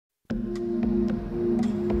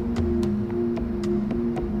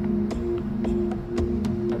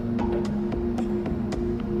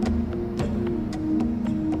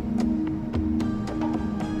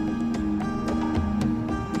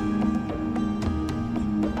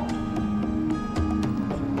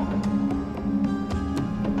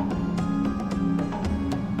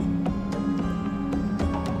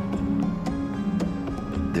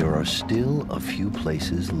are still a few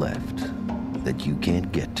places left that you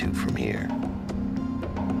can't get to from here.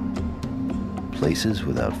 Places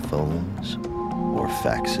without phones, or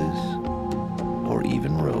faxes, or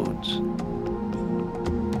even roads.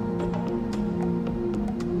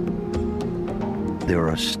 There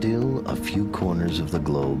are still a few corners of the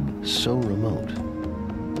globe so remote,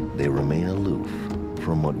 they remain aloof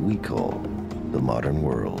from what we call the modern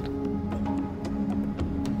world.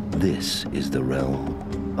 This is the realm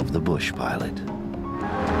of the bush pilot.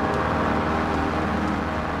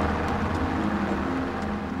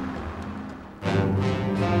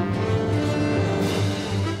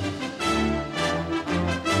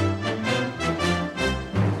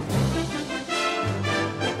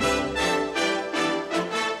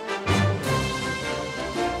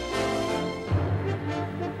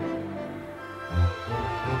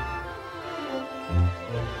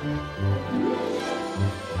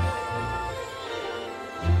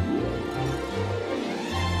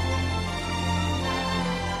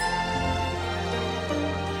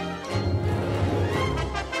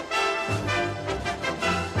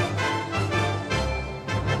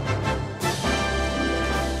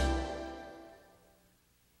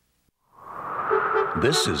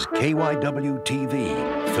 This is KYW-TV,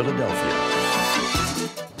 Philadelphia.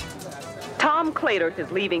 Tom Claytor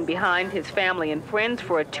is leaving behind his family and friends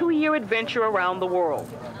for a 2-year adventure around the world.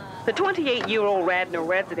 The 28-year-old Radnor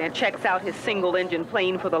resident checks out his single-engine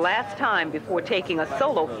plane for the last time before taking a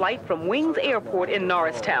solo flight from Wings Airport in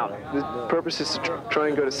Norristown. The purpose is to try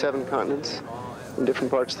and go to 7 continents in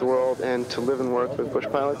different parts of the world and to live and work with bush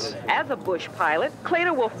pilots. As a bush pilot,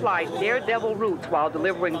 Claytor will fly daredevil routes while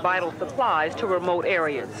delivering vital supplies to remote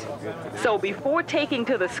areas. So before taking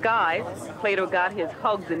to the skies, Claytor got his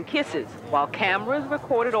hugs and kisses while cameras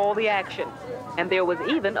recorded all the action. And there was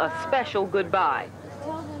even a special goodbye.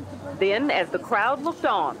 Then, as the crowd looked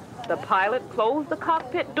on, the pilot closed the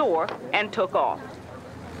cockpit door and took off.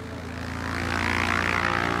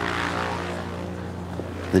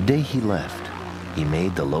 The day he left, he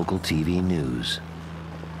made the local TV news.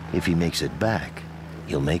 If he makes it back,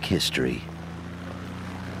 he'll make history.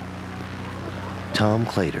 Tom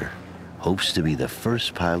Claytor hopes to be the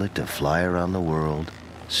first pilot to fly around the world,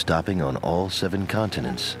 stopping on all 7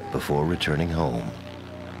 continents before returning home.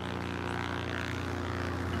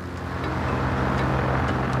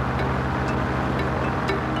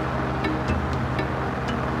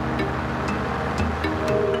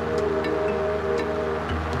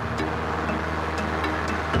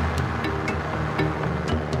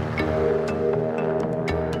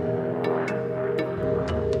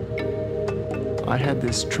 I had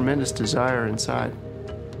this tremendous desire inside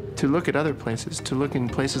to look at other places, to look in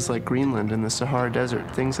places like Greenland and the Sahara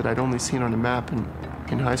Desert, things that I'd only seen on a map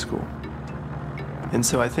in high school. And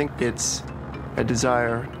so I think it's a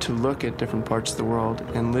desire to look at different parts of the world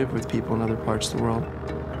and live with people in other parts of the world.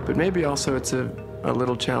 But maybe also it's a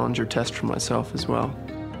little challenge or test for myself as well.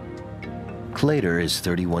 Claytor is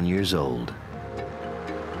 31 years old.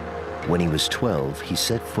 When he was 12, he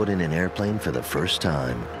set foot in an airplane for the first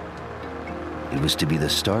time. It was to be the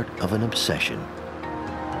start of an obsession.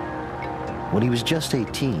 When he was just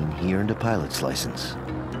 18, he earned a pilot's license.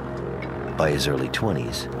 By his early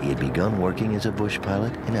 20s, he had begun working as a bush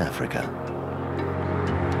pilot in Africa.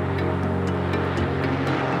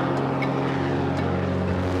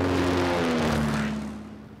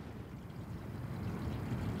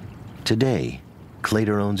 Today,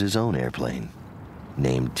 Claytor owns his own airplane,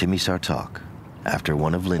 named Timmy Sartok, after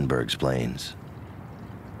one of Lindbergh's planes.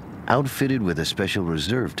 Outfitted with a special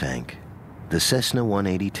reserve tank, the Cessna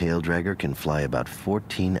 180 tail dragger can fly about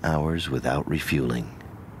 14 hours without refueling.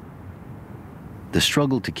 The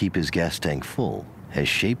struggle to keep his gas tank full has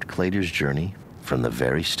shaped Claytor's journey from the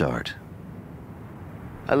very start.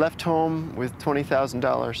 I left home with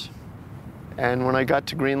 $20,000, and when I got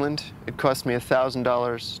to Greenland, it cost me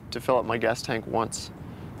 $1,000 to fill up my gas tank once.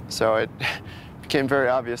 So it became very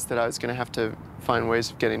obvious that I was going to have to find ways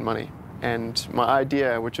of getting money. And my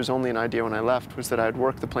idea, which was only an idea when I left, was that I'd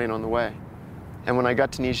work the plane on the way. And when I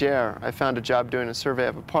got to Niger, I found a job doing a survey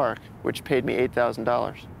of a park, which paid me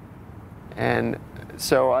 $8,000. And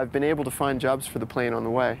so I've been able to find jobs for the plane on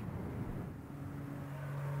the way.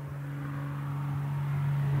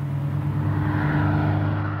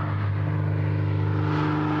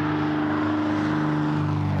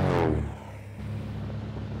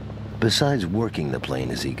 Besides working the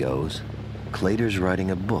plane as he goes, Claytor's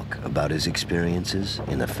writing a book about his experiences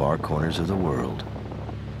in the far corners of the world.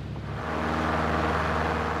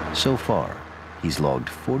 So far, he's logged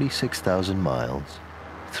 46,000 miles,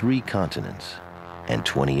 3 continents, and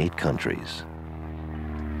 28 countries.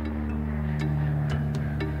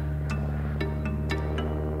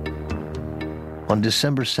 On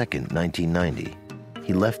December 2nd, 1990,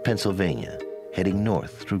 he left Pennsylvania, heading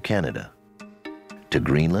north through Canada, to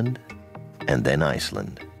Greenland and then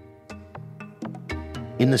Iceland.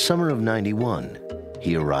 In the summer of '91,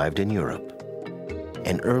 he arrived in Europe,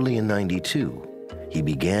 and early in '92, he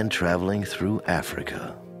began traveling through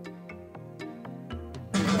Africa.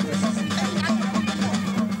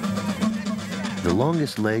 The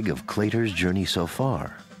longest leg of Claytor's journey so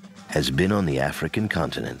far has been on the African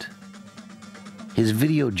continent. His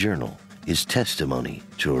video journal is testimony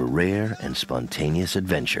to a rare and spontaneous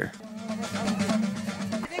adventure.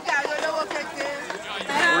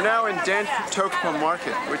 We're now in Dan-Tokpo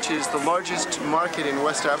Market, which is the largest market in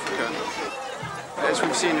West Africa. As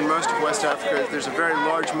we've seen in most of West Africa, there's a very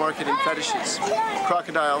large market in fetishes.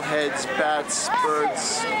 Crocodile heads, bats,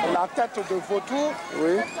 birds. La tête de vautour.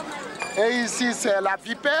 Oui. Et ici, c'est la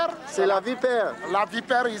vipère. C'est la vipère. La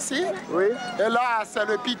vipère ici. Oui. Et là, c'est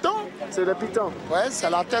le python. C'est le python. Ouais, c'est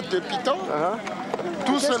la tête de python.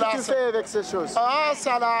 Tout Qu'est-ce cela. que tu fais avec ces choses? Ah,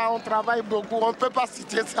 ça là, on travaille beaucoup. On ne peut pas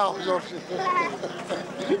citer ça aujourd'hui.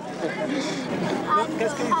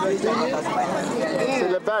 C'est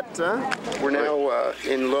le bat, hein? We're now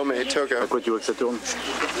in Lome, Togo. À quoi tu veux que ça tourne?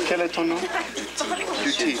 Quel est ton nom?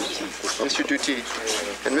 Duty. Mr. Duty.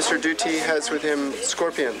 And Mr. Duty has with him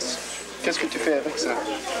scorpions. Qu'est-ce que tu fais avec ça?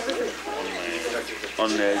 On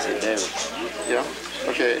les élève. Yeah?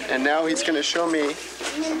 Okay, and now he's going to show me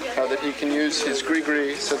how that he can use his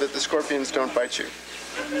gris-gris so that the scorpions don't bite you.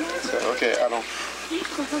 So, okay, allons.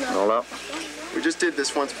 Alors là, We just did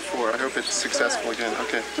this once before. I hope it's successful again.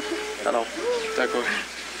 Okay. Allons. D'accord.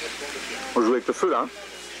 on joue avec le feu là. Hein?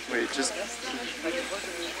 Wait, just...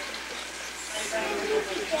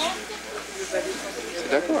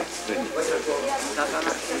 C'est d'accord.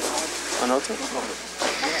 Un autre?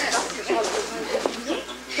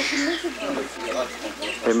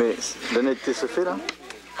 Eh mais l'honnêteté se fait là?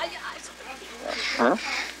 Hein?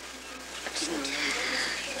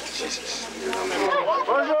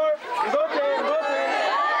 Bonjour.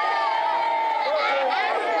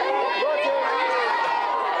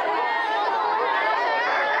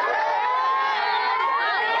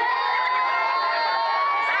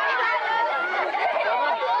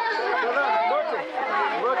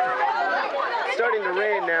 Starting to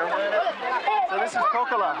rain now. So this is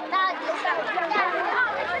Pocola.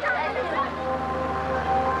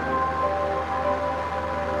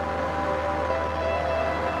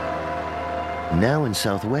 Now in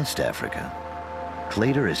Southwest Africa,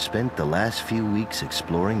 Claytor has spent the last few weeks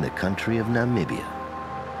exploring the country of Namibia.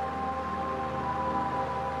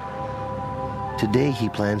 Today he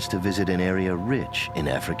plans to visit an area rich in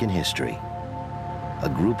African history, a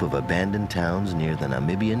group of abandoned towns near the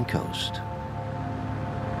Namibian coast.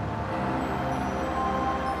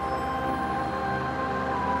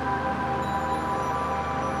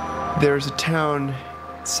 There's a town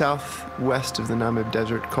southwest of the Namib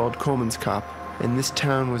Desert called Kolmanskop, and this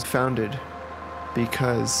town was founded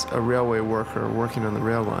because a railway worker working on the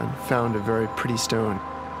rail line found a very pretty stone,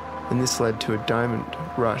 and this led to a diamond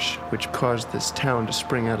rush which caused this town to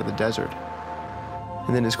spring out of the desert.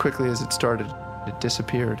 And then as quickly as it started, it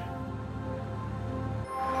disappeared.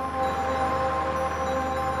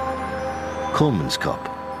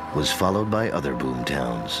 Kolmanskop was followed by other boom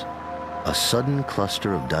towns, a sudden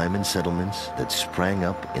cluster of diamond settlements that sprang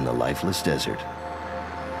up in the lifeless desert.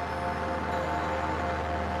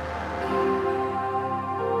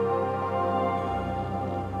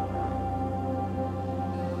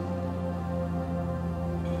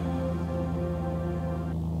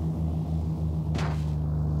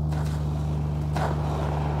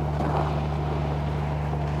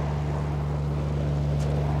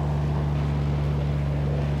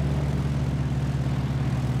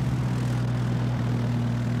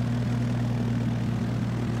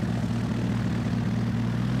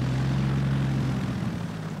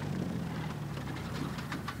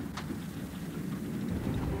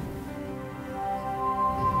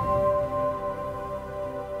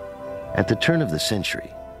 At the turn of the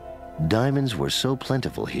century, diamonds were so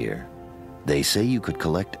plentiful here, they say you could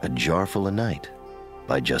collect a jarful a night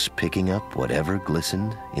by just picking up whatever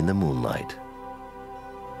glistened in the moonlight.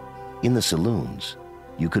 In the saloons,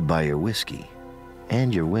 you could buy your whiskey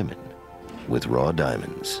and your women with raw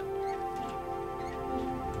diamonds.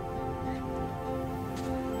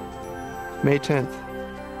 May 10th.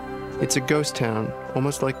 It's a ghost town,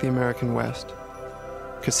 almost like the American West.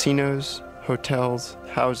 Casinos, hotels,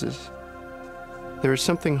 houses. There is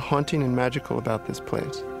something haunting and magical about this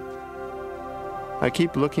place. I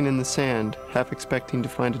keep looking in the sand, half expecting to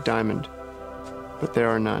find a diamond, but there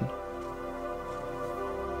are none.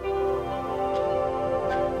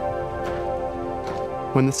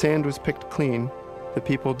 When the sand was picked clean, the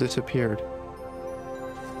people disappeared.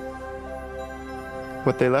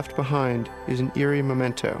 What they left behind is an eerie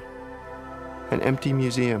memento, an empty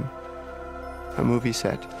museum, a movie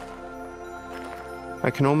set.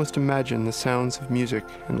 I can almost imagine the sounds of music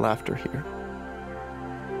and laughter here.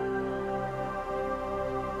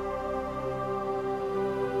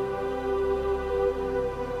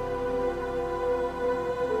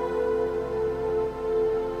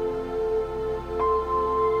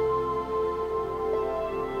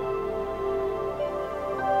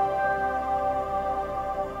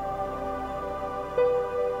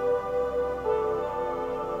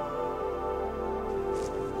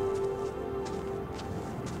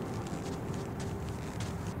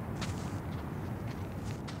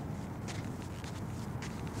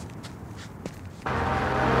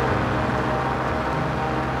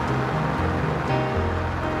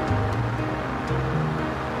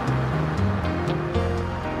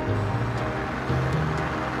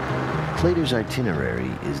 Claytor's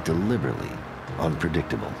itinerary is deliberately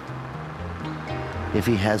unpredictable. If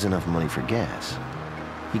he has enough money for gas,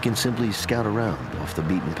 he can simply scout around off the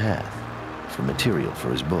beaten path for material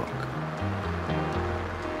for his book.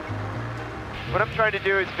 What I'm trying to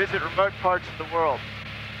do is visit remote parts of the world.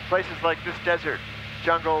 Places like this desert,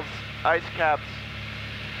 jungles, ice caps,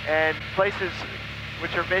 and places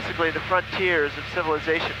which are basically the frontiers of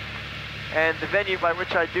civilization. And the venue by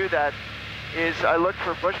which I do that is I look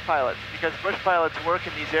for bush pilots, because bush pilots work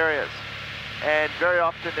in these areas. And very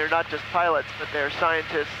often they're not just pilots, but they're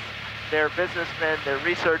scientists, they're businessmen, they're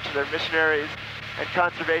researchers, they're missionaries, and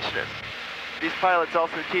conservationists. These pilots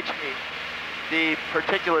also teach me the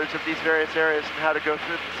particulars of these various areas and how to go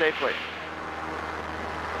through them safely.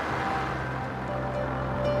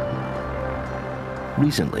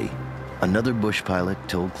 Recently, another bush pilot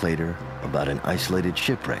told Claytor about an isolated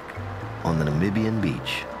shipwreck on the Namibian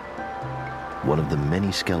beach, one of the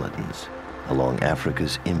many skeletons along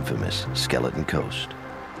Africa's infamous Skeleton Coast.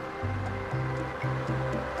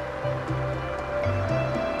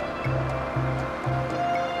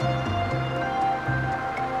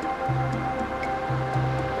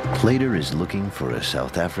 Claytor is looking for a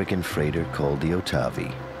South African freighter called the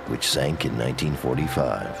Otavi, which sank in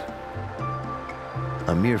 1945.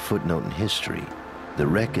 A mere footnote in history, the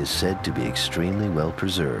wreck is said to be extremely well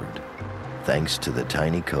preserved, thanks to the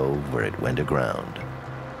tiny cove where it went aground.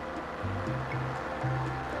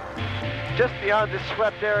 Just beyond this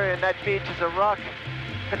swept area in that beach is a rock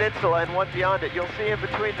peninsula, and one beyond it. You'll see in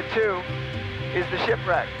between the two is the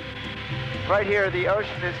shipwreck. Right here, the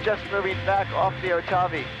ocean is just moving back off the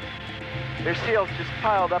Otavi. There's seals just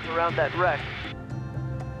piled up around that wreck.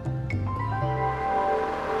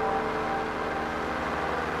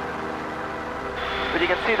 But you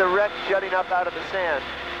can see the wreck jutting up out of the sand,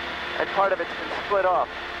 and part of it's been split off.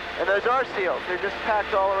 And those are seals. They're just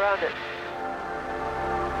packed all around it.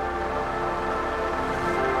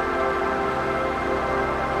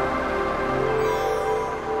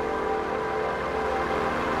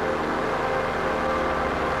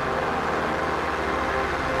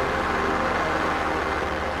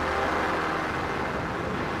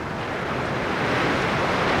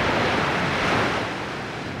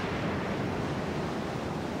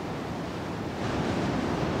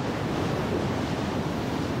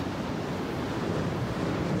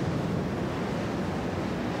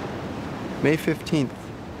 May 15th.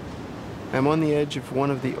 I'm on the edge of one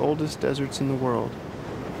of the oldest deserts in the world,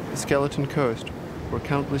 the Skeleton Coast, where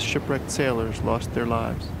countless shipwrecked sailors lost their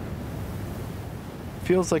lives. It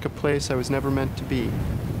feels like a place I was never meant to be.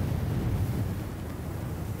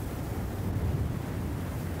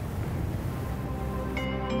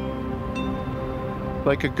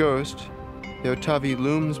 Like a ghost, the Otavi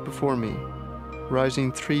looms before me,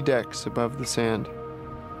 rising 3 decks above the sand,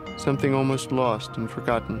 something almost lost and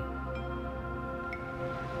forgotten.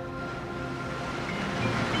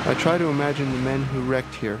 I try to imagine the men who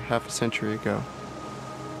wrecked here half a century ago.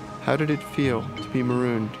 How did it feel to be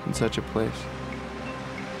marooned in such a place?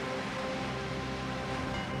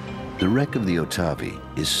 The wreck of the Otavi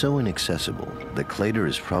is so inaccessible that Claytor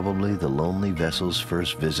is probably the lonely vessel's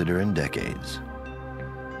first visitor in decades.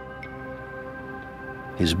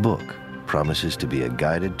 His book promises to be a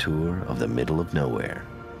guided tour of the middle of nowhere.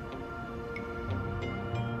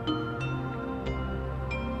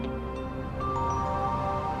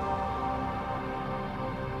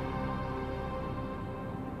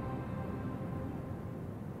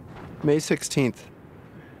 May 16th.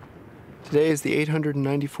 Today is the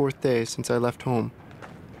 894th day since I left home.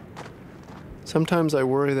 Sometimes I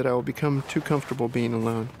worry that I will become too comfortable being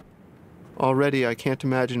alone. Already I can't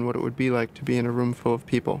imagine what it would be like to be in a room full of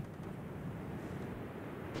people.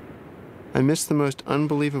 I miss the most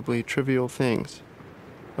unbelievably trivial things.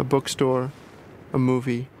 A bookstore, a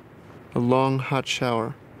movie, a long hot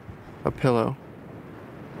shower, a pillow.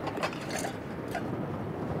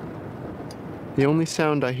 The only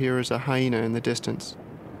sound I hear is a hyena in the distance.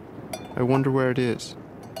 I wonder where it is.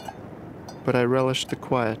 But I relish the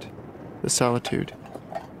quiet, the solitude.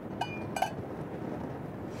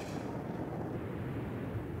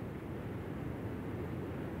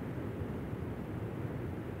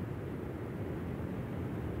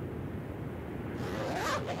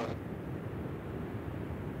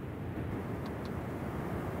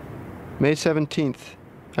 May 17th.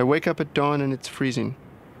 I wake up at dawn and it's freezing.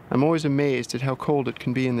 I'm always amazed at how cold it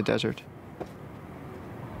can be in the desert.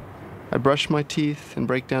 I brush my teeth and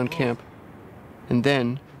break down camp, and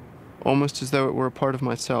then, almost as though it were a part of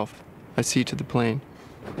myself, I see to the plane.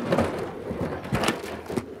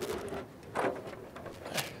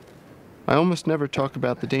 I almost never talk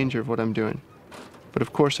about the danger of what I'm doing, but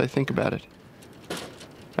of course I think about it.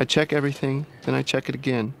 I check everything, then I check it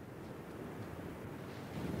again.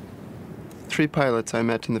 3 pilots I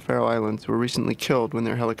met in the Faroe Islands were recently killed when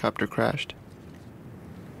their helicopter crashed.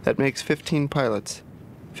 That makes 15 pilots,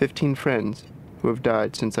 15 friends, who have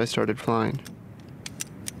died since I started flying.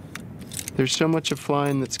 There's so much of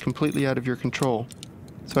flying that's completely out of your control,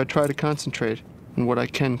 so I try to concentrate on what I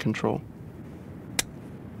can control.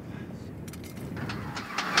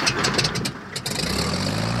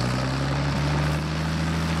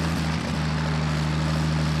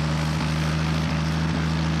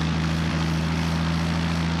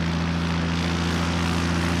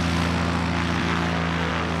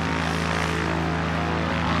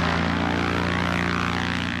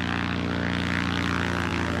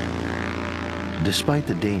 Despite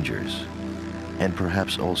the dangers, and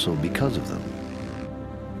perhaps also because of them,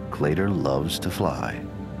 Claytor loves to fly.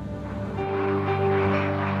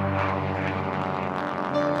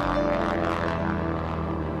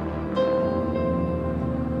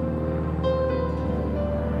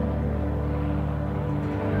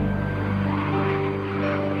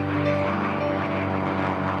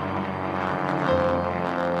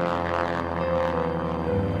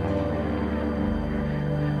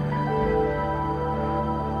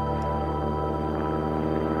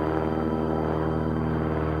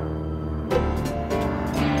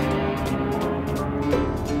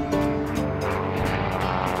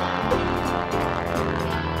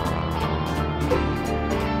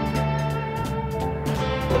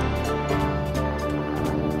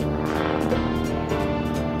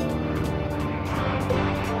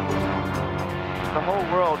 The whole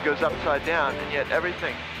world goes upside down, and yet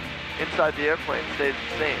everything inside the airplane stays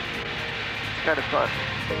the same. It's kind of fun.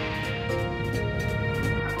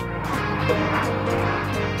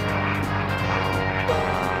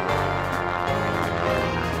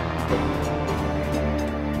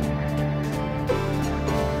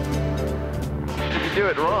 If you do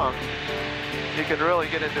it wrong, you can really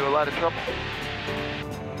get into a lot of trouble.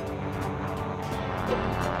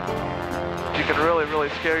 You can really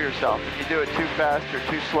scare yourself. If you do it too fast or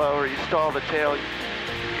too slow, or you stall the tail,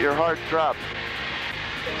 your heart drops.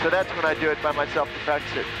 So that's when I do it by myself to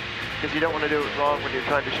practice it, because you don't want to do it wrong when you're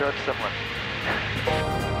trying to show it to someone.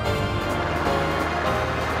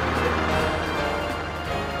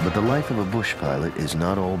 But the life of a bush pilot is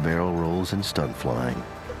not all barrel rolls and stunt flying.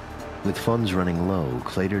 With funds running low,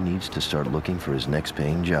 Claytor needs to start looking for his next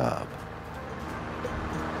paying job.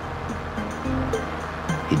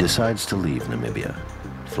 He decides to leave Namibia,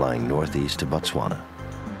 flying northeast to Botswana.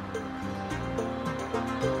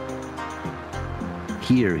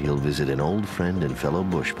 Here, he'll visit an old friend and fellow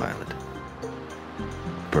bush pilot.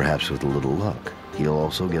 Perhaps with a little luck, he'll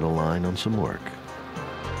also get a line on some work.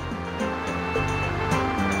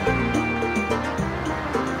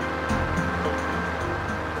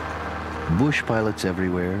 Bush pilots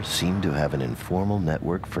everywhere seem to have an informal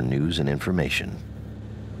network for news and information.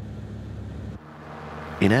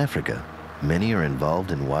 In Africa, many are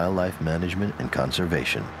involved in wildlife management and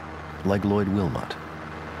conservation, like Lloyd Wilmot.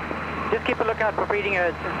 Just keep a lookout for breeding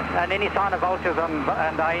herds and any sign of vultures and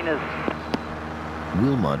hyenas.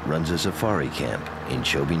 Wilmot runs a safari camp in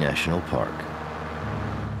Chobe National Park.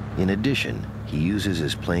 In addition, he uses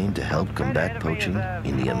his plane to help combat poaching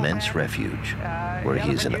in the immense refuge, where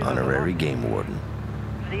he is an honorary game warden.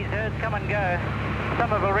 These herds come and go. Some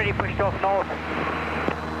have already pushed off north.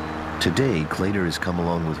 Today, Claytor has come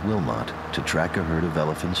along with Wilmot to track a herd of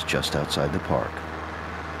elephants just outside the park.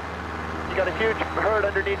 You got a huge herd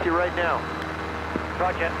underneath you right now.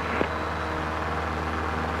 Roger.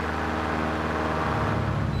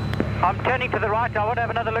 I'm turning to the right. I want to have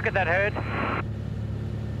another look at that herd.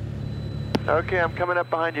 Okay, I'm coming up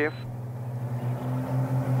behind you.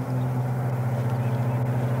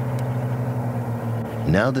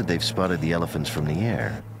 Now that they've spotted the elephants from the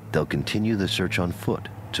air, they'll continue the search on foot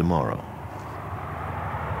tomorrow.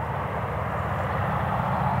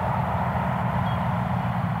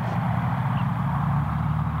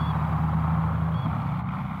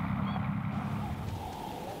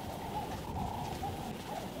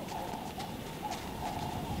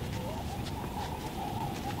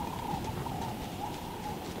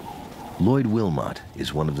 Lloyd Wilmot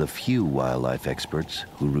is one of the few wildlife experts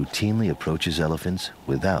who routinely approaches elephants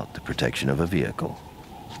without the protection of a vehicle.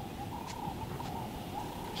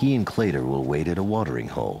 He and Clater will wait at a watering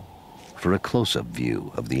hole for a close-up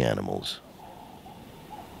view of the animals.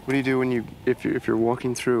 What do you do when if you're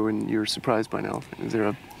walking through and you're surprised by an elephant? Is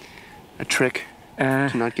there a trick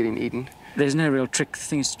to not getting eaten? There's no real trick. The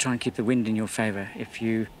thing is to try and keep the wind in your favor. If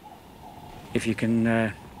you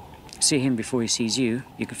can see him before he sees you,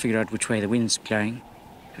 you can figure out which way the wind's blowing,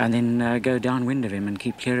 and then go downwind of him and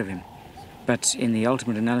keep clear of him. But in the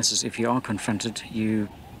ultimate analysis, if you are confronted, you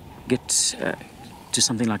get to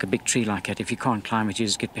something like a big tree like that. If you can't climb it, you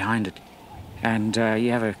just get behind it. And you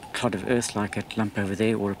have a clod of earth like a lump over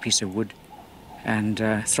there, or a piece of wood, and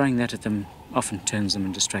throwing that at them often turns them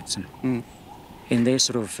and distracts them. Mm. In their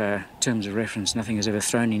sort of terms of reference, nothing has ever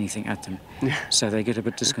thrown anything at them. Yeah. So they get a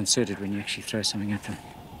bit disconcerted when you actually throw something at them.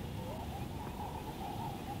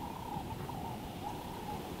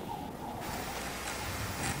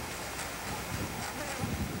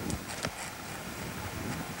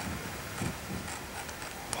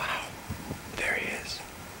 There he is.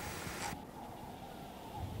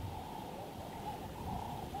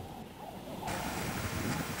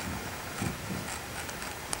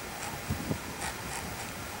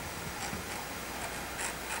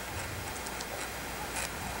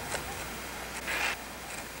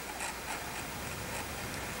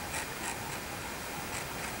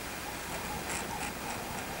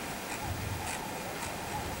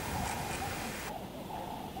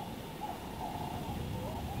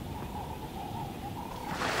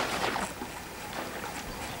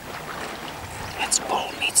 It's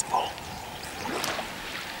bull meets bull.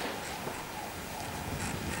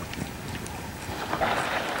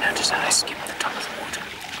 Notice how I skim the top of the water,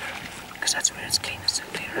 because that's where it's cleanest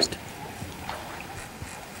and clearest.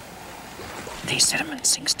 The sediment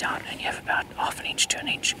sinks down and you have about half an inch to an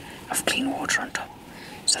inch of clean water on top.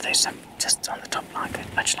 So there's some just on the top like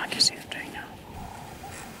that, much like you see them doing now.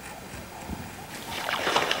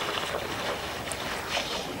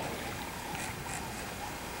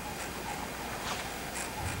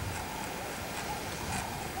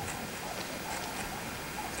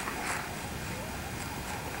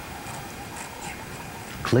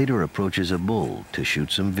 Clater approaches a bull to shoot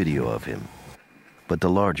some video of him, but the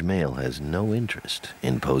large male has no interest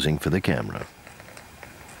in posing for the camera.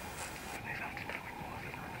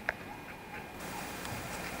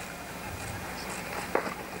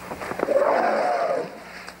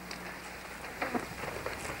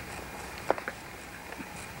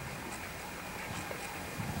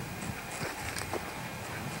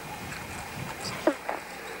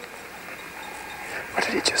 What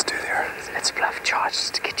did he just do there? It's a bluff charge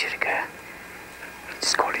just to get you to go.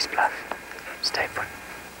 Just call his bluff. Stay put.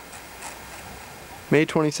 May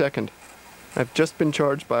 22nd. I've just been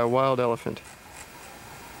charged by a wild elephant.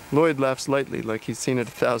 Lloyd laughs lightly like he's seen it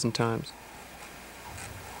 1,000 times.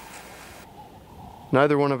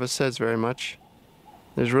 Neither one of us says very much.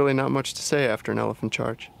 There's really not much to say after an elephant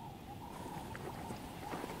charge.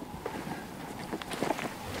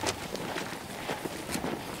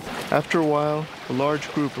 After a while, a large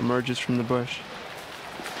group emerges from the bush.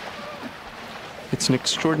 It's an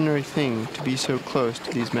extraordinary thing to be so close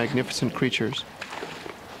to these magnificent creatures.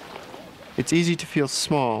 It's easy to feel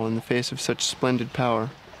small in the face of such splendid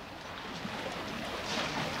power.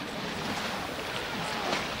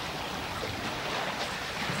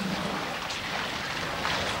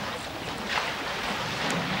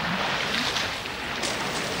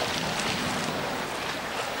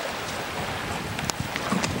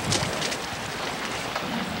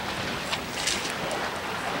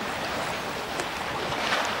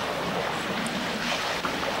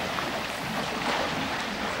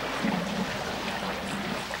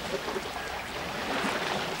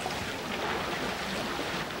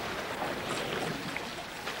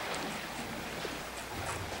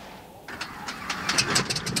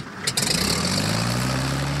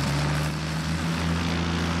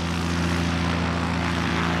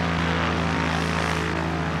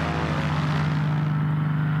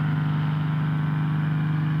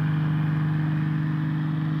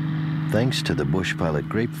 Thanks to the bush pilot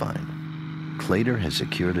Grapevine, Clater has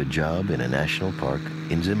secured a job in a national park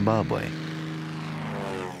in Zimbabwe.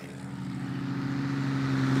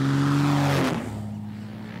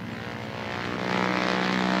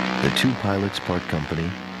 The two pilots part company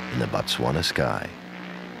in the Botswana sky.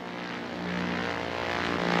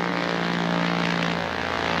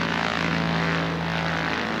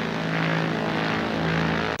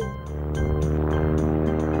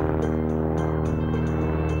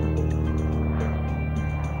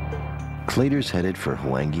 Claytor's headed for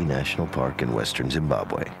Hwange National Park in western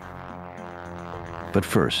Zimbabwe. But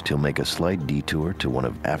first, he'll make a slight detour to one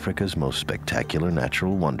of Africa's most spectacular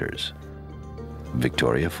natural wonders,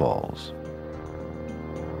 Victoria Falls.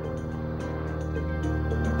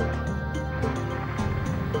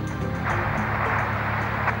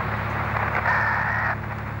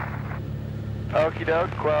 Okie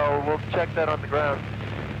doke, well, we'll check that on the ground.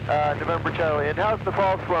 November Charlie, and how's the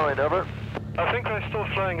falls flowing, over? I think they're still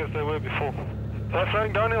flowing as they were before. They're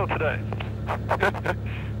flowing downhill today.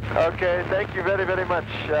 Okay, thank you very, very much.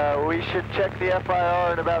 We should check the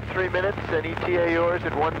FIR in about 3 minutes, and ETA yours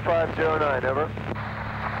at 1509, over.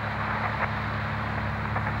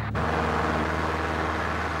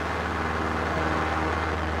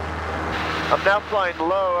 I'm now flying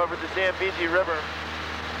low over the Zambezi River,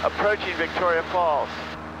 approaching Victoria Falls.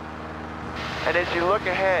 And as you look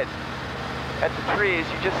ahead at the trees,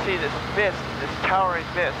 you just see this mist, this towering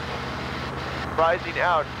mist, rising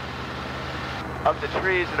out of the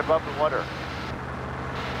trees and above the water.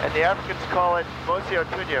 And the Africans call it Mosi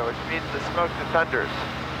Otunya, which means the smoke that thunders.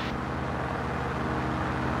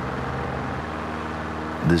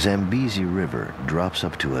 The Zambezi River drops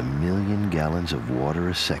up to 1 million gallons of water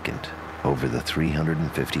a second over the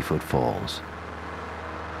 350-foot falls.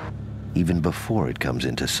 Even before it comes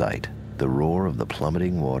into sight, the roar of the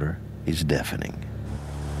plummeting water is deafening.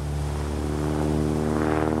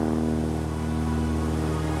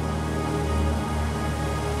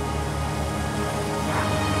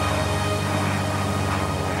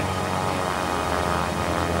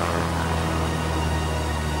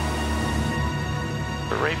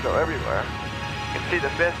 The rainbow everywhere. You can see the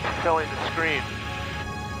mist filling the screen.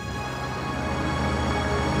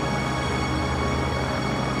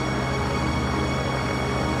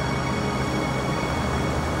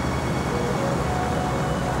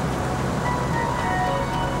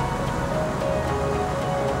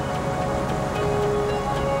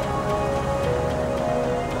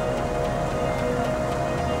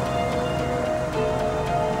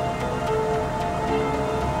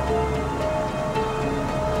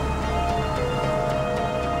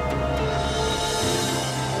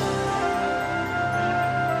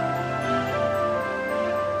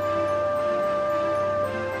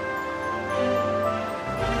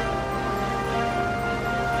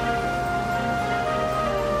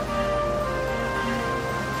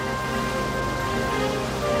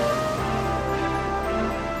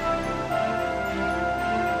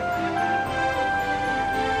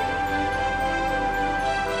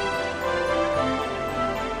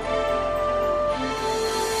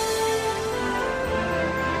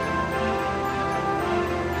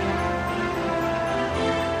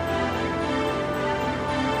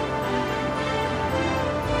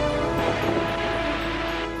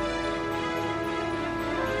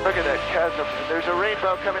 Look at that chasm. There's a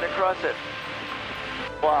rainbow coming across it.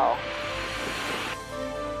 Wow.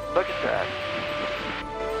 Look at that.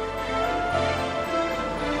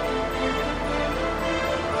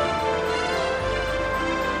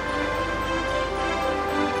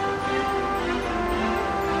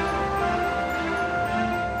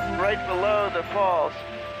 Right below the falls,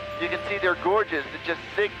 you can see their gorges that just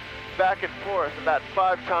zig back and forth about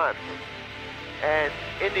 5 times. And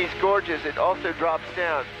in these gorges, it also drops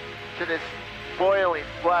down to this boiling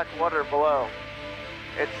black water below.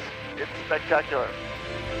 It's spectacular.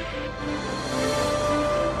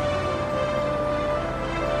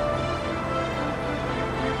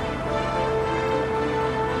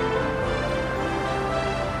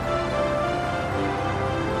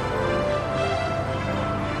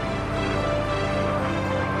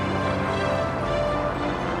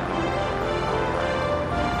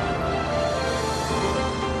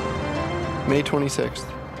 May 26th.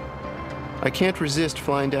 I can't resist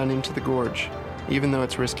flying down into the gorge, even though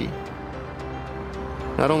it's risky.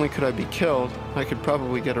 Not only could I be killed, I could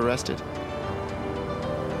probably get arrested.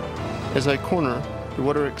 As I corner, the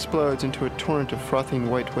water explodes into a torrent of frothing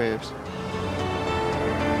white waves.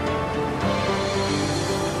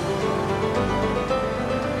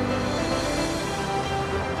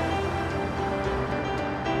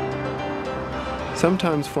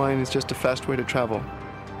 Sometimes flying is just a fast way to travel.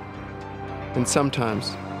 And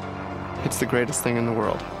sometimes, it's the greatest thing in the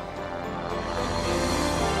world.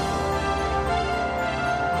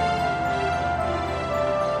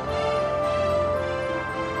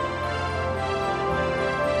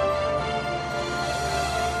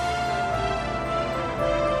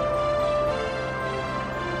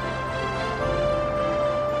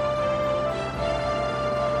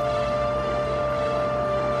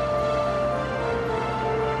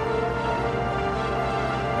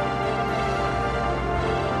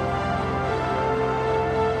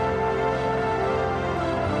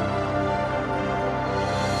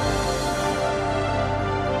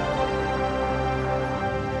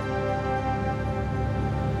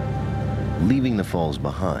 Leaving the falls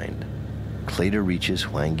behind, Claytor reaches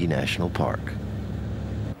Hwangi National Park.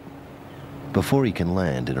 Before he can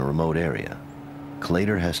land in a remote area,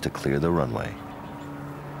 Claytor has to clear the runway.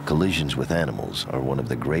 Collisions with animals are one of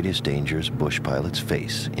the greatest dangers bush pilots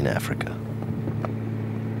face in Africa.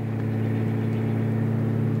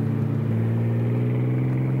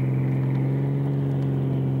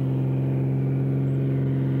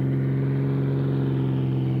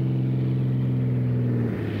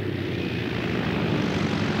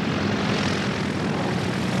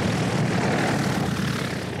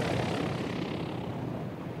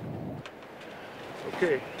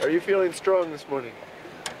 Okay, are you feeling strong this morning?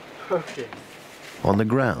 Okay. On the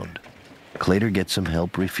ground, Claytor gets some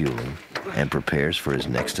help refueling and prepares for his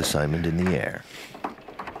next assignment in the air.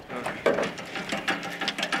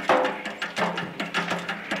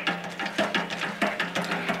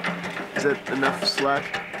 Is that enough slack?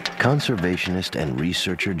 Conservationist and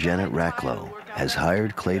researcher Janet Racklow has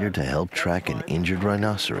hired Claytor to help track an injured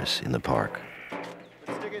rhinoceros in the park.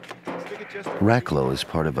 Racklow is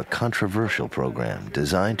part of a controversial program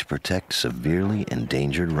designed to protect severely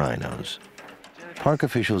endangered rhinos. Park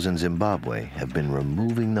officials in Zimbabwe have been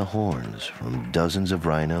removing the horns from dozens of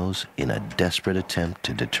rhinos in a desperate attempt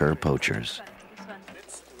to deter poachers.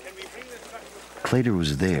 Claytor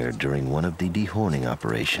was there during one of the dehorning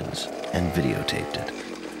operations and videotaped it.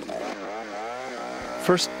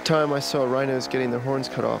 First time I saw rhinos getting their horns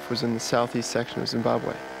cut off was in the southeast section of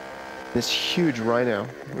Zimbabwe. This huge rhino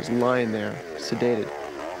was lying there, sedated,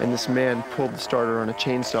 and this man pulled the starter on a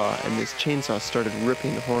chainsaw, and this chainsaw started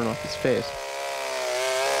ripping the horn off his face.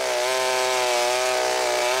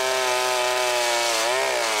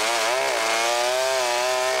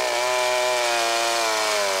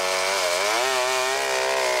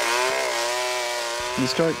 You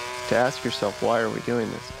start to ask yourself, why are we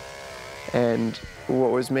doing this? And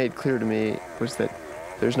what was made clear to me was that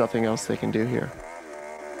there's nothing else they can do here.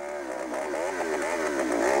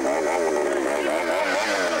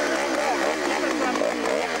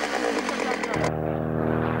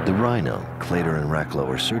 The rhino Claytor and Racklow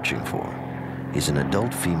are searching for is an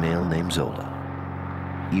adult female named Zola.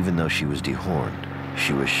 Even though she was dehorned,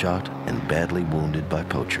 she was shot and badly wounded by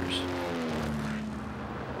poachers.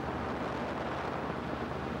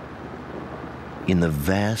 In the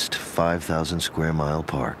vast 5,000 square mile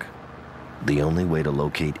park, the only way to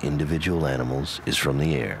locate individual animals is from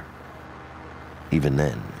the air. Even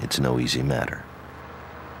then, it's no easy matter.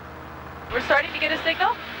 We're starting to get a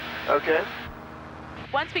signal. Okay.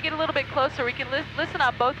 Once we get a little bit closer, we can listen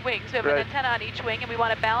on both wings. We have an antenna on each wing, and we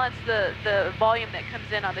want to balance the volume that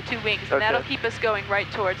comes in on the two wings, and that'll keep us going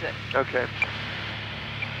right towards it. Okay.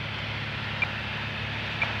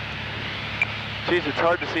 Geez, it's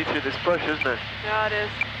hard to see through this bush, isn't it? Yeah, it is.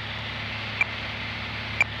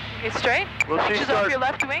 Okay, straight. Will she She's start? off your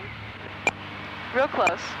left wing. Real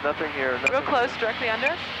close. Nothing here. Nothing. Real close, directly under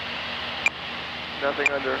us. Nothing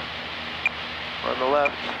under. On the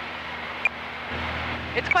left.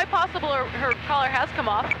 It's quite possible her collar has come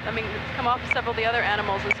off. I mean, it's come off several of the other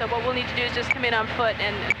animals, and so what we'll need to do is just come in on foot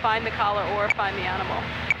and find the collar or find the animal.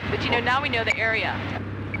 But you know, now we know the area.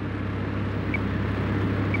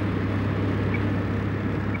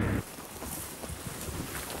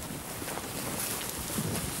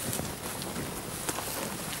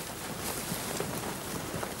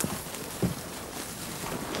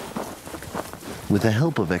 With the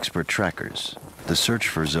help of expert trackers, the search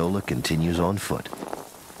for Zola continues on foot.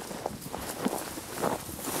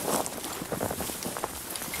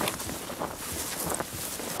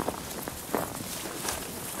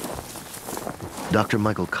 Dr.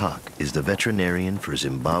 Michael Koch is the veterinarian for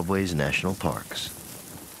Zimbabwe's national parks.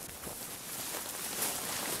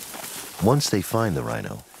 Once they find the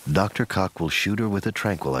rhino, Dr. Koch will shoot her with a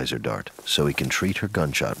tranquilizer dart so he can treat her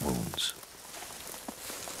gunshot wounds.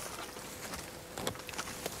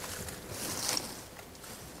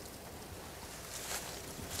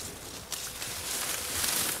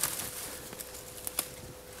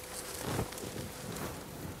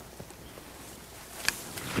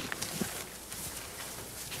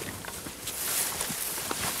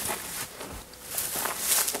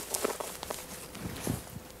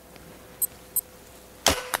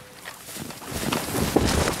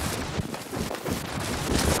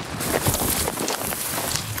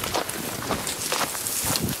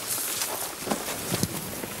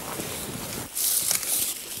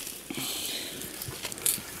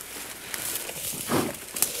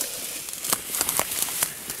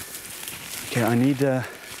 Okay, I need Oh,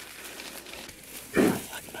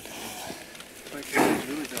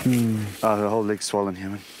 the whole leg's swollen here,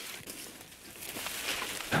 man.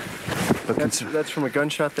 But That's from a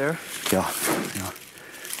gunshot there? Yeah.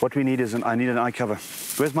 What we need is I need an eye cover.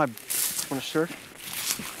 Where's my... Want a shirt?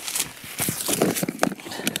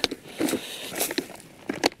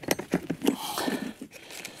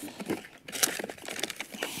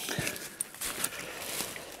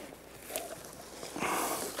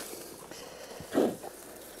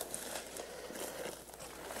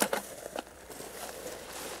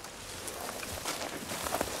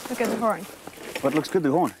 Look at the horn. What looks good, the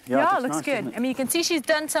horn? Yeah, it looks nice, good. I mean, you can see she's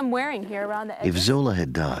done some wearing here around the edges. If Zola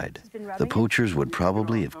had died, the poachers would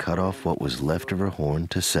probably have cut off what was left of her horn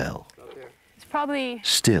to sell. It's probably...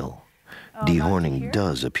 Still, dehorning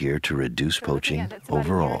does appear to reduce poaching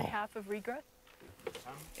overall.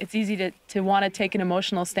 It's easy to want to take an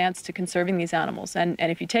emotional stance to conserving these animals, and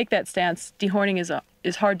if you take that stance, dehorning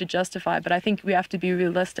is hard to justify, but I think we have to be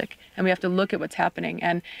realistic, and we have to look at what's happening.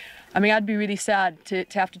 And I mean, I'd be really sad to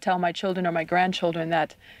have to tell my children or my grandchildren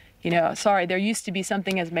that, you know, sorry, there used to be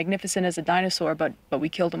something as magnificent as a dinosaur, but we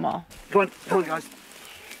killed them all. Come on, guys.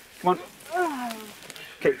 Come on.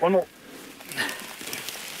 Okay, one more.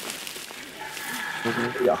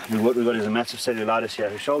 Yeah, I mean, what we've got is a massive cellulitis here.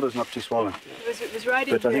 Her shoulder's not too swollen. It was right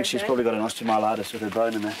in But I here, think she's probably got an osteomyelitis with her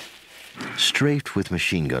bone in there. Strafed with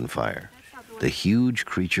machine gun fire, the huge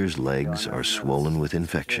creature's legs are swollen with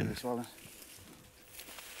infection.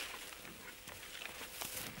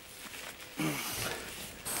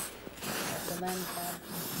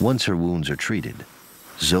 Once her wounds are treated,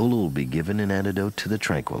 Zola will be given an antidote to the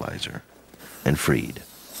tranquilizer and freed.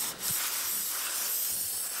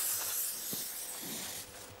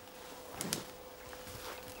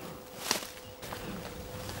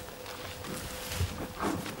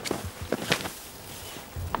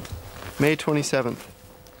 May 27th.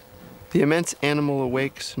 The immense animal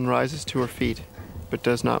awakes and rises to her feet, but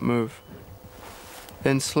does not move.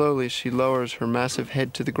 Then slowly she lowers her massive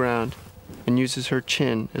head to the ground and uses her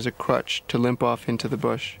chin as a crutch to limp off into the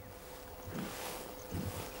bush.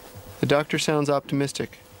 The doctor sounds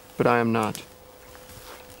optimistic, but I am not.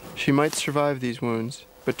 She might survive these wounds,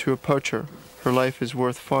 but to a poacher, her life is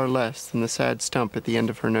worth far less than the sad stump at the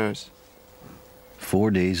end of her nose.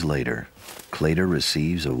 4 days later, Clater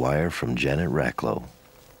receives a wire from Janet Racklow.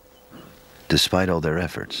 Despite all their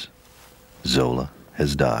efforts, Zola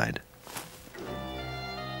has died.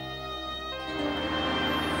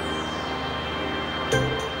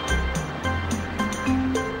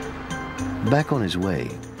 Back on his way,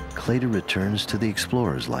 Clater returns to the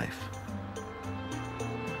explorer's life.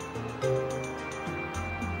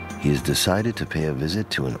 He has decided to pay a visit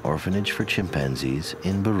to an orphanage for chimpanzees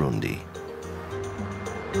in Burundi.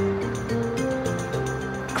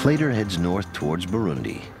 Clater heads north towards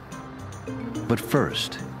Burundi. But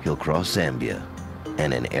first, he'll cross Zambia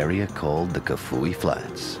and an area called the Kafui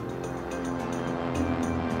Flats.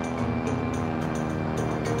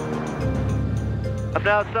 I'm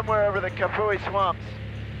now somewhere over the Kafui swamps,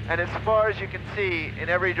 and as far as you can see in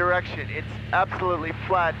every direction, it's absolutely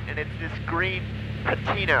flat, and it's this green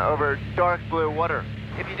patina over dark blue water.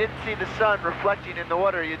 If you didn't see the sun reflecting in the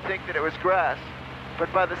water, you'd think that it was grass,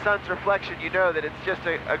 but by the sun's reflection, you know that it's just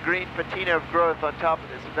a green patina of growth on top of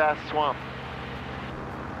this vast swamp.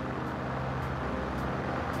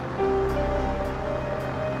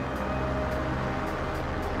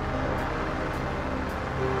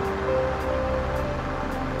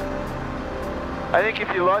 I think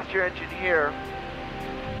if you lost your engine here,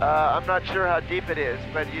 I'm not sure how deep it is,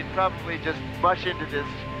 but you'd probably just mush into this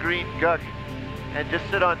green gunk and just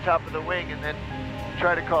sit on top of the wing and then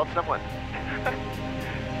try to call someone.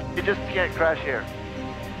 You just can't crash here.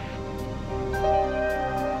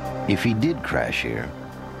 If he did crash here,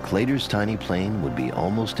 Clater's tiny plane would be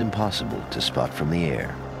almost impossible to spot from the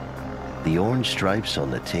air. The orange stripes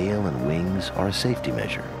on the tail and wings are a safety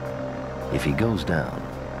measure. If he goes down,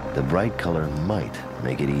 the bright color might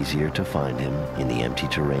make it easier to find him in the empty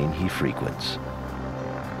terrain he frequents.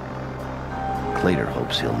 Clater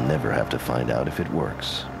hopes he'll never have to find out if it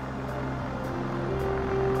works.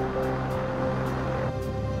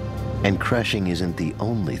 And crashing isn't the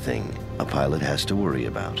only thing a pilot has to worry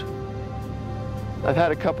about. I've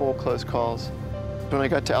had a couple close calls. When I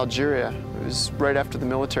got to Algeria, it was right after the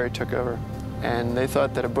military took over, and they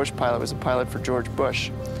thought that a Bush pilot was a pilot for George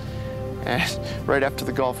Bush. And right after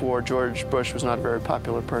the Gulf War, George Bush was not a very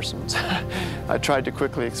popular person. So I tried to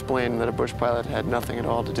quickly explain that a Bush pilot had nothing at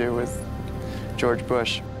all to do with George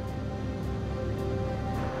Bush.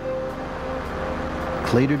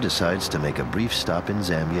 Clater decides to make a brief stop in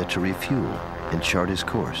Zambia to refuel and chart his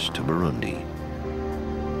course to Burundi.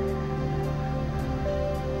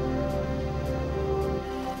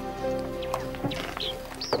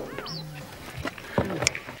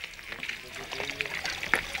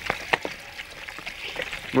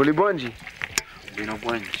 Mulibwanji.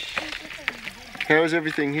 Binobwanji. How's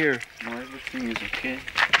everything here? No, everything is okay.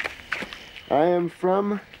 I am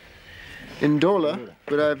from Ndola,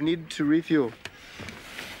 but I've needed to refuel.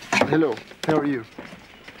 Hello, how are you?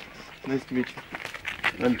 Nice to meet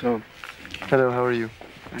you. I'm Tom. Hello, how are you?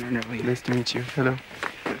 I don't know. Nice to meet you. Hello.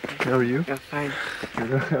 How are you? I'm fine.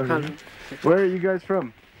 Hello, how are you? Where are you guys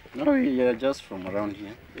from? No, yeah, just from around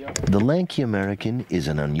here. Yeah. The lanky American is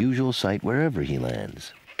an unusual sight wherever he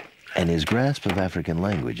lands, and his grasp of African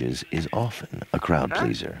languages is often a crowd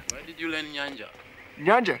pleaser. Where did you learn Nyanja?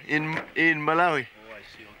 Nyanja, in Malawi. Oh, I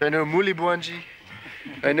see. I know Mulibwanji.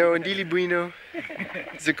 I know Ndili Bwino.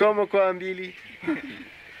 Zikomo kwa Mbili.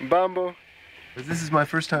 Mbambo. This is my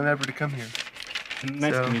first time ever to come here.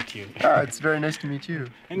 Nice to meet you. It's very nice to meet you.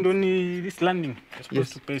 And only this landing, you're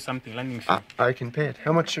supposed to pay something, landing fee. I can pay it.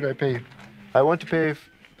 How much should I pay you? I want to pay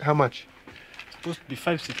how much? It's supposed to be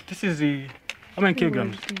 560. This is the, how many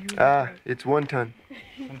kilograms? It's 1 ton.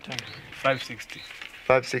 1 ton, 560.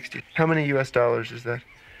 560. How many US dollars is that?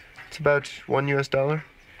 It's about $1 US.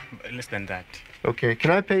 Less than that. Okay,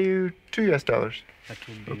 can I pay you $2 US? That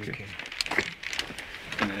will be okay.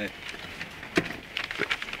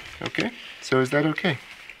 Okay, so is that okay?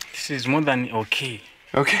 This is more than okay.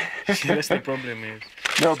 Okay. That's the problem is.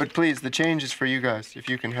 No, but please, the change is for you guys, if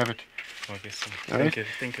you can have it. Okay, so All thank right?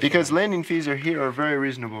 you. Because landing fees here are very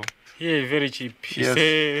reasonable. Yeah, very cheap.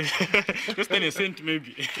 Yes. Less than a cent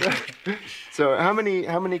maybe. So how many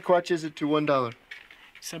kwacha is it to $1?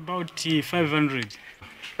 It's about 500.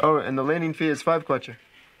 Oh, and the landing fee is 5 kwacha?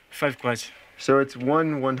 5 kwacha. So it's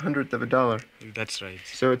 1/100th of a dollar. That's right.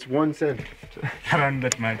 So it's 1 cent. Around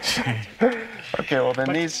that much. Okay, well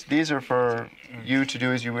then these are for you to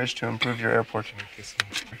do as you wish to improve your airport. Okay, so.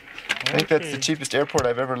 I think that's the cheapest airport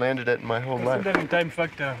I've ever landed at in my whole life. Considering time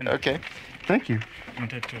factor. Okay, thank you.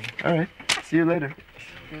 Not too. All right, see you later.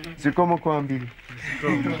 Zikomo kwa Mbili.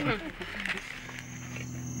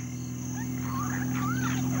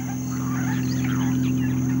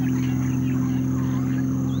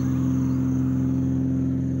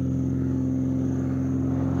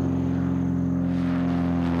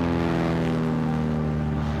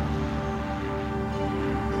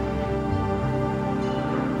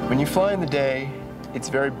 When you fly in the day, it's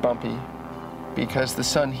very bumpy because the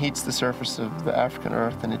sun heats the surface of the African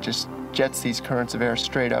earth and it just jets these currents of air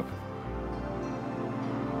straight up.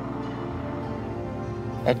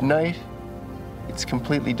 At night, it's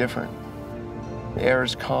completely different. The air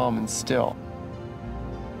is calm and still.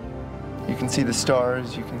 You can see the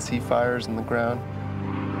stars, you can see fires in the ground.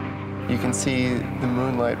 You can see the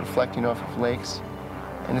moonlight reflecting off of lakes.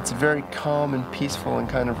 And it's a very calm and peaceful and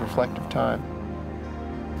kind of reflective time.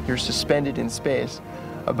 You're suspended in space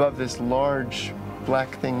above this large black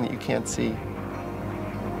thing that you can't see.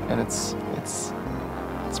 And it's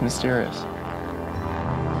mysterious.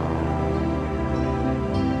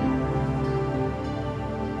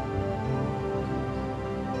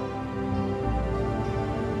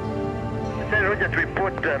 Sir, Roger, to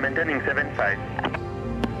report maintaining 75.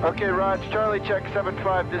 Okay, Raj, Charlie, check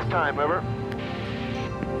 75 this time, over.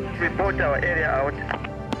 Report our area out.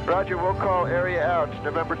 Roger, we'll call area out,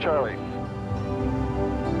 November Charlie.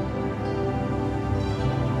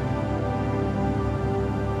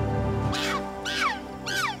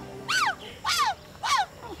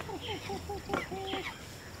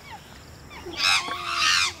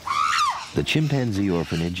 The chimpanzee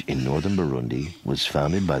orphanage in northern Burundi was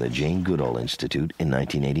founded by the Jane Goodall Institute in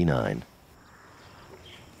 1989.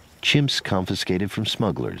 Chimps confiscated from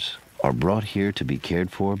smugglers are brought here to be cared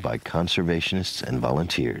for by conservationists and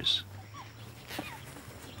volunteers.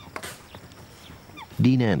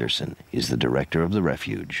 Dean Anderson is the director of the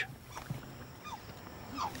refuge.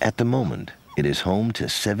 At the moment, it is home to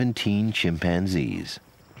 17 chimpanzees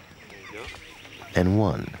and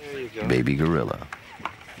 1 baby gorilla.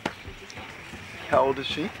 How old is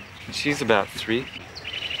she? She's about 3.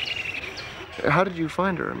 How did you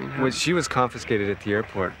find her? I mean, Well, she was confiscated at the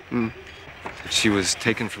airport. She was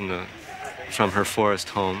taken from her forest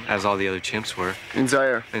home, as all the other chimps were. In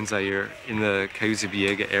Zaire? In Zaire, in the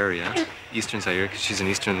Kayuza-Biega area, eastern Zaire, because she's an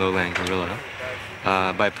eastern lowland gorilla,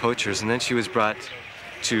 by poachers. And then she was brought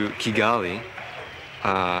to Kigali.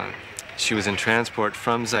 She was in transport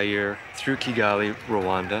from Zaire through Kigali,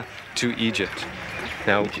 Rwanda, to Egypt.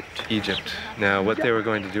 Now, Egypt. Now, what they were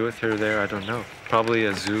going to do with her there, I don't know. Probably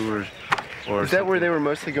a zoo or Is that where they were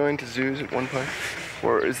mostly going, to zoos at one point?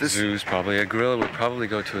 Or is this... Zoos, probably. A gorilla would probably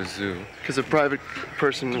go to a zoo. Because a private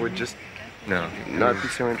person would just... No. Not be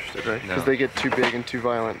so interested, right? Because No. they get too big and too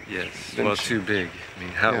violent. Yes. Then Well, too big. I mean,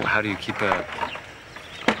 how do you keep a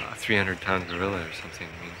 300-pound gorilla or something?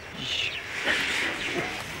 I mean,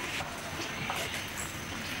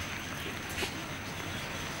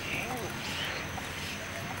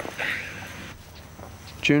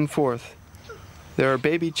 June 4th. There are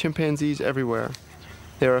baby chimpanzees everywhere.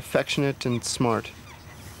 They are affectionate and smart.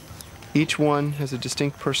 Each one has a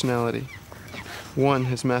distinct personality. One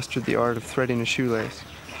has mastered the art of threading a shoelace.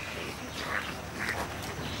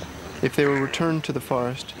 If they were returned to the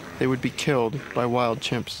forest, they would be killed by wild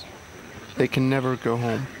chimps. They can never go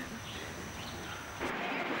home.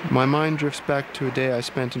 My mind drifts back to a day I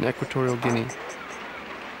spent in Equatorial Guinea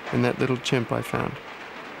and that little chimp I found.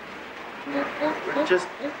 I just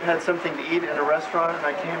had something to eat in a restaurant, and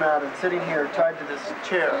I came out, and sitting here tied to this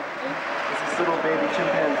chair is this little baby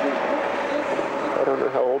chimpanzee. I don't know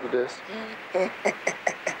how old it is.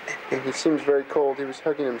 And he seems very cold. He was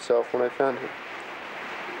hugging himself when I found him.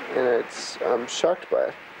 And I'm shocked by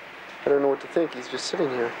it. I don't know what to think. He's just sitting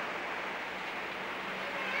here.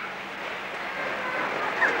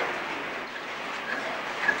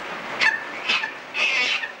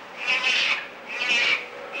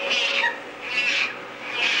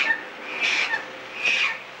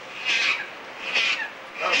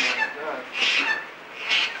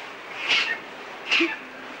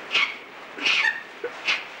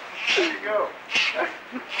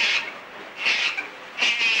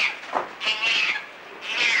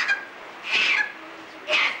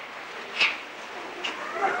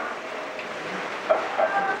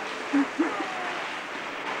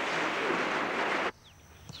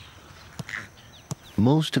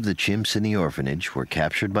 Most of the chimps in the orphanage were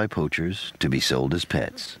captured by poachers to be sold as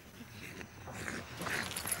pets.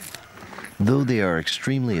 Though they are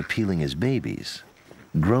extremely appealing as babies,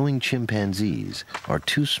 growing chimpanzees are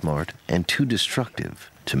too smart and too destructive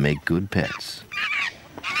to make good pets.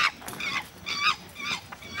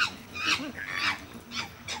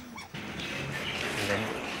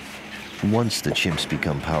 Once the chimps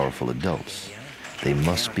become powerful adults, they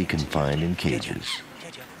must be confined in cages.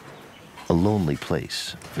 A lonely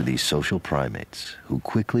place for these social primates who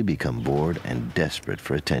quickly become bored and desperate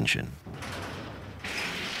for attention.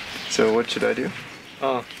 So what should I do?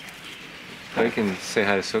 Oh, you can say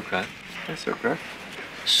hi to Sokrat. Hi, Sokrat.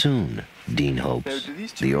 Soon, Dean hopes,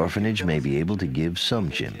 the orphanage may be able to give some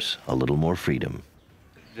chimps a little more freedom.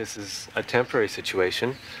 This is a temporary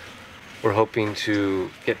situation. We're hoping to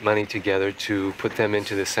get money together to put them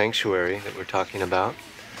into the sanctuary that we're talking about.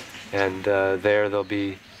 And there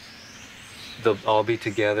they'll all be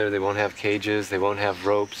together. They won't have cages. They won't have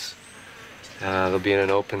ropes. They'll be in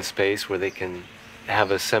an open space where they can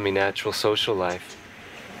have a semi-natural social life,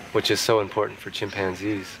 which is so important for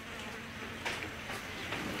chimpanzees.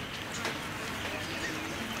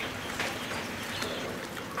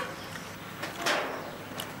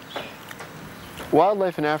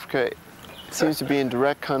 Wildlife in Africa seems to be in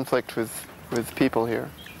direct conflict with people here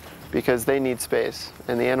because they need space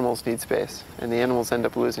and the animals need space and the animals end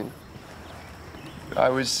up losing. I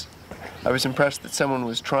was impressed that someone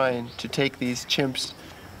was trying to take these chimps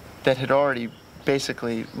that had already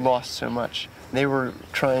basically lost so much. They were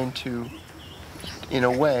trying to, in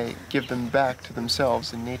a way, give them back to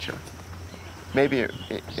themselves in nature. Maybe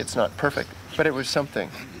it's not perfect, but it was something.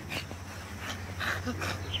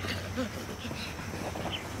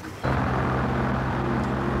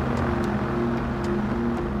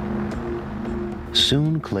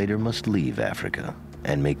 Soon Clader must leave Africa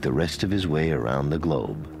and make the rest of his way around the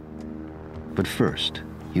globe. But first,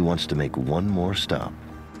 he wants to make one more stop.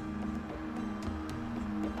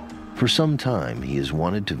 For some time, he has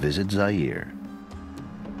wanted to visit Zaire,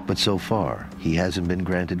 but so far, he hasn't been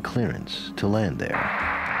granted clearance to land there.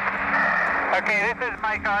 Okay, this is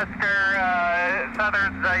Mike Oscar,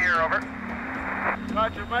 Southern Zaire, over.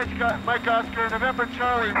 Roger, Mike Oscar, November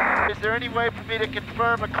Charlie. Is there any way for me to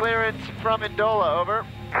confirm a clearance from Ndola, over?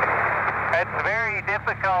 It's very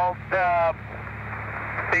difficult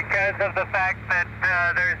because of the fact that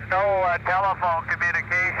there's no telephone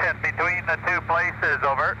communication between the two places,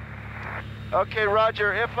 over. Okay,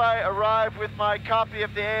 Roger. If I arrive with my copy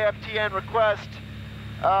of the AFTN request,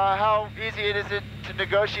 how easy is it to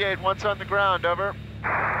negotiate once on the ground, over?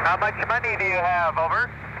 How much money do you have, over?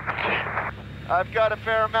 I've got a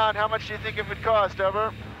fair amount. How much do you think it would cost,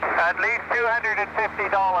 over? At least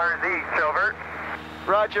 $250 each, over.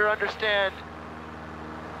 Roger, understand.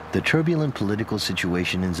 The turbulent political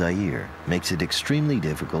situation in Zaire makes it extremely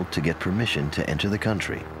difficult to get permission to enter the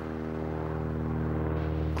country.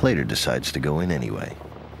 Clader decides to go in anyway,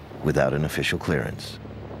 without an official clearance.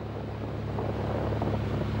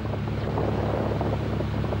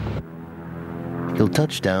 He'll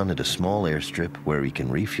touch down at a small airstrip where he can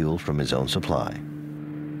refuel from his own supply.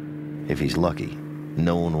 If he's lucky,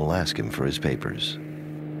 no one will ask him for his papers.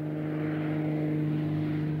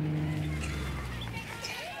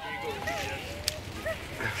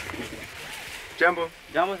 Jambo.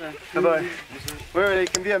 Jambo sir. Bye-bye. Wewe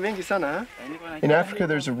kimbia mingi sana, huh? In Africa,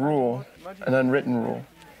 there's a rule, an unwritten rule,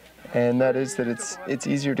 and that is that it's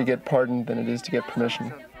easier to get pardoned than it is to get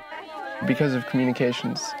permission. Because of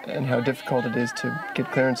communications and how difficult it is to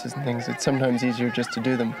get clearances and things, it's sometimes easier just to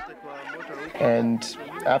do them. And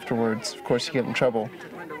afterwards, of course, you get in trouble.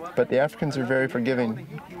 But the Africans are very forgiving,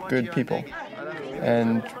 good people,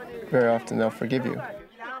 and very often they'll forgive you.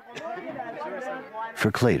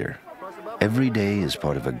 For Clater, every day is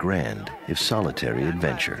part of a grand, if solitary,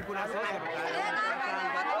 adventure.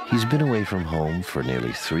 He's been away from home for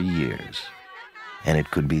nearly 3 years, and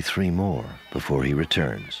it could be 3 more before he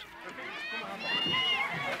returns.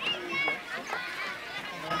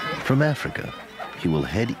 From Africa, he will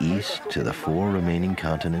head east to the 4 remaining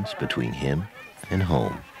continents between him and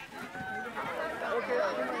home.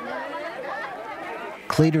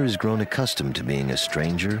 Clater has grown accustomed to being a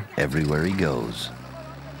stranger everywhere he goes,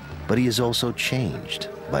 but he is also changed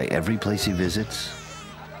by every place he visits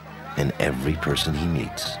and every person he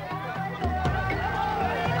meets.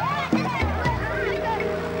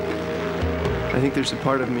 I think there's a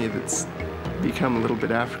part of me that's become a little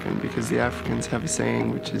bit African, because the Africans have a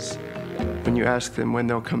saying, which is when you ask them when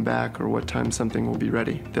they'll come back or what time something will be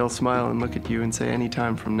ready, they'll smile and look at you and say, any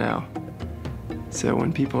time from now. So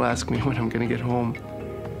when people ask me when I'm going to get home,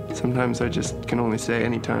 sometimes I just can only say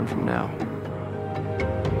any time from now.